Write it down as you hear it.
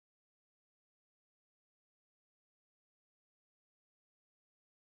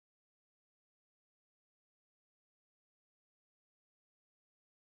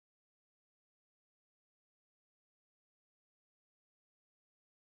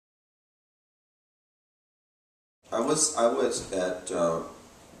I was at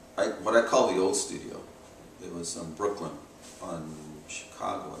what I call the old studio. It was in Brooklyn on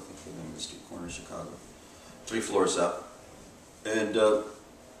Chicago, I think the name of the street corner of Chicago. 3 floors up. And,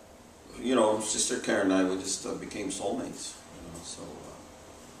 you know, Sister Karen and I, we just became soulmates. You know, so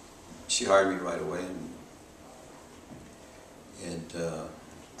she hired me right away. And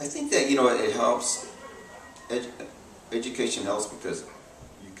I think that, you know, it helps. Education helps because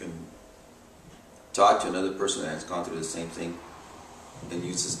you can talk to another person that has gone through the same thing and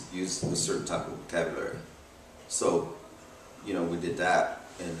use a certain type of vocabulary. So, you know, we did that,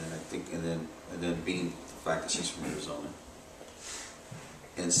 and then I think, and then being the fact that she's from Arizona,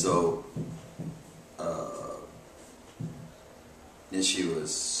 and so, and she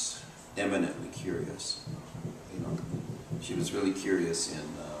was eminently curious. You know, she was really curious in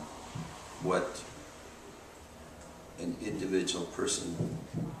what an individual person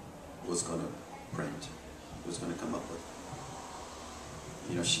was going to print, was going to come up with.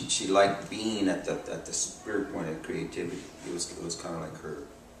 You know, she liked being at the spirit point of creativity. It was kind of like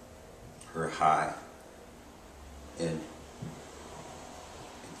her high, and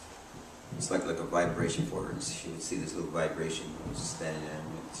it's like a vibration for her. And she would see this little vibration when she was standing there,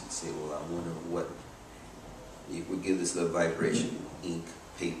 and she'd say, "Well, I wonder what if we give this little vibration, ink,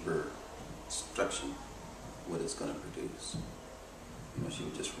 paper, instruction, what it's going to produce." You know, she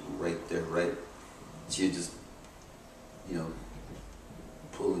would just right there, right. She would just, you know,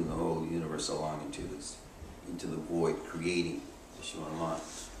 pulling the whole universe along into the void, creating what she wanted.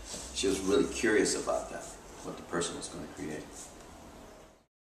 She was really curious about that, what the person was going to create.